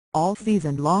All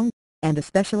season long, and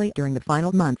especially during the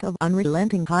final month of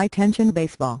unrelenting high-tension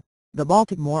baseball, the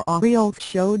Baltimore Orioles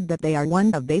showed that they are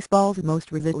one of baseball's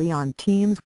most resilient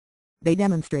teams. They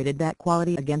demonstrated that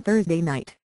quality again Thursday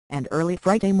night, and early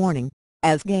Friday morning,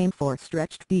 as Game 4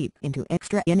 stretched deep into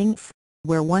extra innings,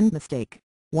 where one mistake,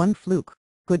 one fluke,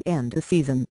 could end the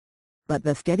season. But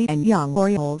the steady and young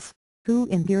Orioles, who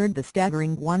endured the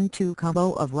staggering 1-2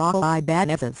 combo of Raul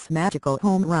Ibanez's magical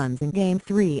home runs in Game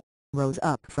 3, rose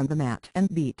up from the mat and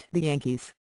beat the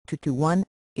Yankees 2-1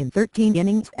 in 13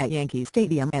 innings at Yankee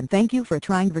Stadium. And thank you for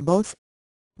trying verbose.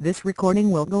 This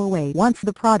recording will go away once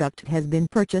the product has been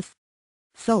purchased.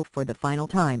 So for the final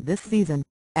time this season,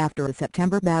 after a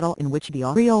September battle in which the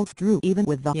Orioles drew even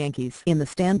with the Yankees in the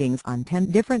standings on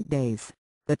 10 different days,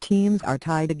 the teams are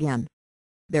tied again.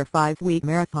 Their 5-week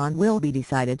marathon will be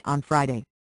decided on Friday.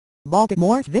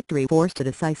 Baltimore's victory forced a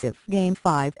decisive Game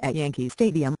 5 at Yankee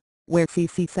Stadium, where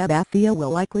CC Sabathia will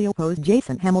likely oppose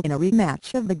Jason Hammel in a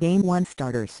rematch of the Game 1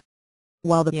 starters.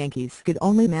 While the Yankees could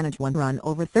only manage one run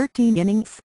over 13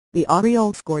 innings, the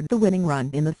Orioles scored the winning run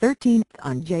in the 13th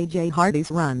on J.J.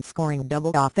 Hardy's run-scoring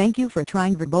double. Thank you for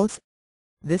trying verbose.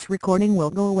 This recording will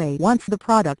go away once the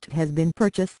product has been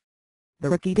purchased. The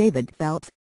rookie David Phelps,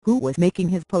 who was making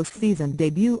his postseason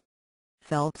debut.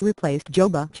 Phelps replaced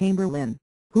Joba Chamberlain,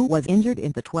 who was injured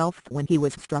in the 12th when he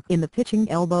was struck in the pitching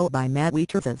elbow by Matt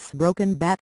Wieters's broken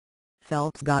bat.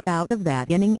 Phelps got out of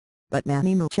that inning, but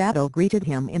Manny Machado greeted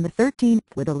him in the 13th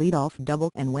with a leadoff double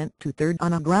and went to third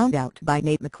on a groundout by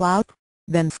Nate McLeod,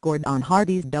 then scored on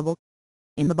Hardy's double.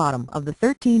 In the bottom of the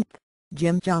 13th,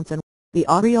 Jim Johnson, the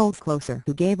Orioles closer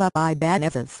who gave up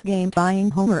Ibanez's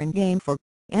game-tying homer in Game 4,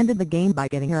 ended the game by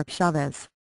getting Eric Chavez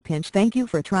pinch. Thank you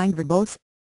for trying verbose.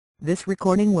 This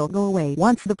recording will go away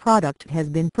once the product has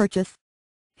been purchased.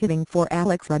 Hitting for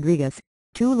Alex Rodriguez,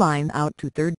 2 line out to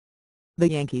third. The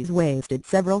Yankees wasted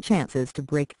several chances to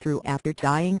break through after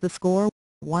tying the score,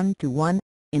 1-1,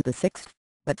 in the 6th,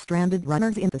 but stranded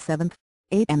runners in the 7th,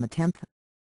 8th and the 10th.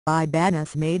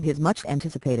 Ibanez made his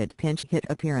much-anticipated pinch hit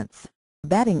appearance,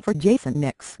 batting for Jason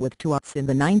Nix with 2 outs in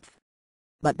the 9th.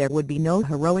 But there would be no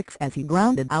heroics as he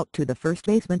grounded out to the first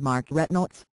baseman Mark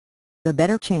Reynolds. The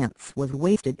better chance was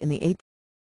wasted in the 8th.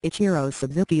 Ichiro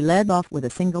Suzuki led off with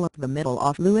a single up the middle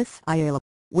off Luis Ayala,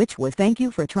 which was thank you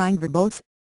for trying verbose.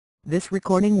 This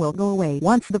recording will go away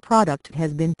once the product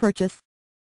has been purchased.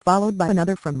 Followed by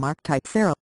another from Mark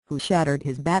Teixeira, who shattered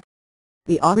his bat.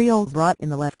 The Orioles brought in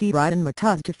the lefty Brian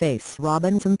Matusz to face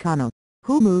Robinson Cano,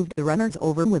 who moved the runners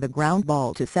over with a ground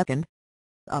ball to second.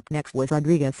 Up next was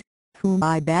Rodriguez, whom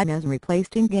Ibanez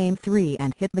replaced in Game 3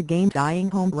 and hit the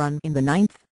game-tying home run in the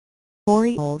 9th.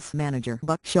 Orioles manager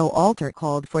Buck Showalter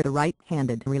called for the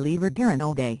right-handed reliever Darren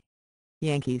O'Day.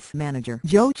 Yankees manager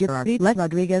Joe Girardi let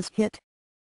Rodriguez hit.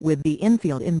 With the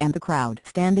infield in and the crowd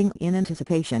standing in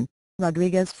anticipation,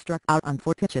 Rodriguez struck out on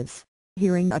 4 pitches,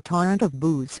 hearing a torrent of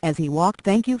boos as he walked.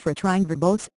 Thank you for trying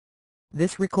verbose.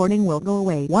 This recording will go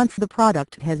away once the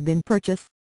product has been purchased.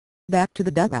 Back to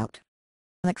the dugout.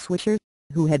 Alex Swisher,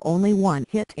 who had only 1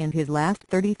 hit in his last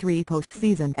 33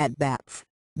 postseason at-bats,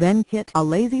 then hit a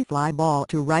lazy fly ball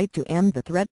to right to end the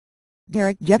threat.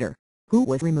 Derek Jeter, who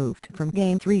was removed from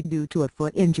Game 3 due to a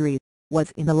foot injury,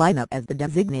 was in the lineup as the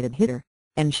designated hitter,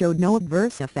 and showed no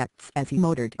adverse effects as he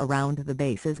motored around the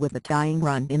bases with the tying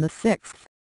run in the 6th.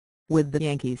 With the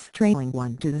Yankees trailing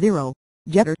 1-0,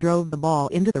 Jeter drove the ball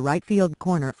into the right field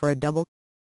corner for a double.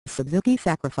 Suzuki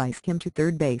sacrificed him to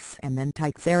third base and then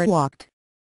Teixeira walked.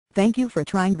 Thank you for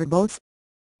trying verbose.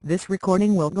 This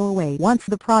recording will go away once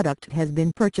the product has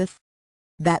been purchased.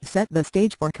 That set the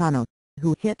stage for Cano,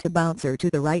 who hit a bouncer to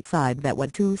the right side that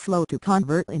was too slow to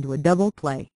convert into a double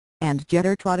play, and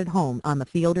Jeter trotted home on the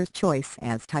fielder's choice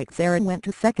as Teixeira went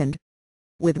to second.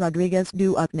 With Rodriguez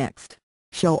due up next,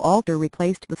 Showalter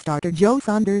replaced the starter Joe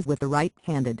Saunders with the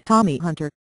right-handed Tommy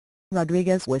Hunter.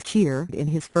 Rodriguez was cheered in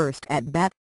his first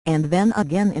at-bat, and then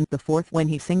again in the 4th when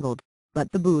he singled,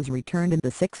 but the boos returned in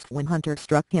the 6th when Hunter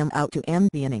struck him out to end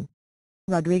the inning.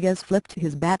 Rodriguez flipped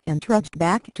his bat and trudged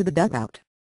back to the dugout.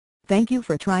 Thank you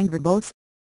for trying verbose.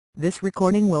 This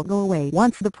recording will go away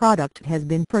once the product has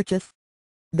been purchased.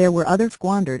 There were other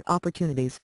squandered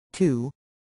opportunities, too.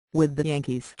 With the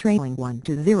Yankees trailing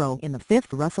 1-0 in the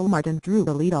 5th, Russell Martin threw a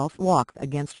leadoff walk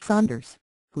against Saunders,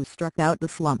 who struck out the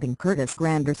slumping Curtis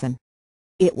Granderson.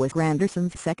 It was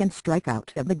Granderson's 2nd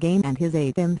strikeout of the game and his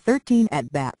 8th in 13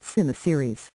 at-bats in the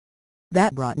series.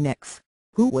 That brought Nix,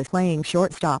 who was playing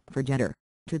shortstop for Jeter,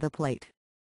 to the plate.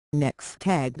 Nix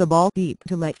tagged the ball deep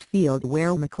to left field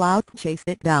where McLeod chased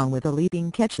it down with a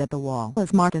leaping catch at the wall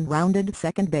as Martin rounded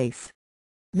second base.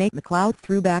 Nate McLeod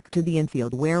threw back to the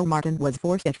infield where Martin was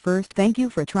forced at first. Thank you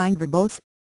for trying verbose.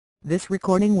 This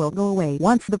recording will go away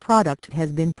once the product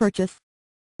has been purchased.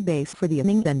 Base for the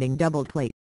inning-ending double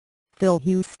play. Phil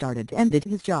Hughes started and did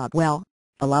his job well,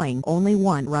 allowing only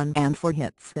 1 run and 4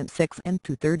 hits in 6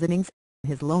 2/3 innings.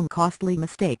 His lone costly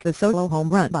mistake, the solo home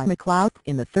run by McLeod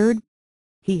in the 3rd.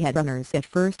 He had runners at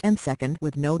first and second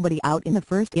with nobody out in the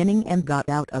 1st inning and got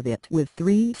out of it with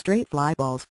 3 straight fly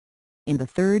balls. In the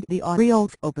 3rd, the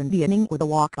Orioles opened the inning with a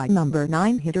walk by number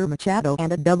 9 hitter Machado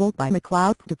and a double by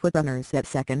McLeod to put runners at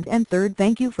second and third.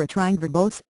 Thank you for trying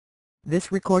verbose.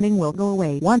 This recording will go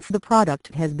away once the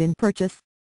product has been purchased.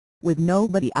 With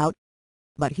nobody out,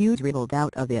 but Hughes wriggled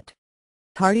out of it.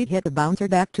 Hardy hit the bouncer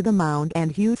back to the mound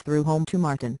and Hughes threw home to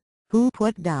Martin, who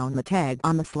put down the tag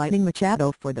on the sliding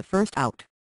Machado for the first out.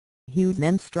 Hughes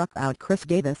then struck out Chris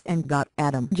Davis and got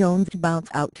Adam Jones to bounce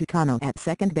out to Cano at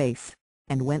second base,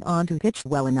 and went on to pitch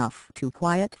well enough to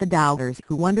quiet the doubters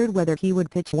who wondered whether he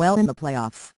would pitch well in the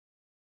playoffs.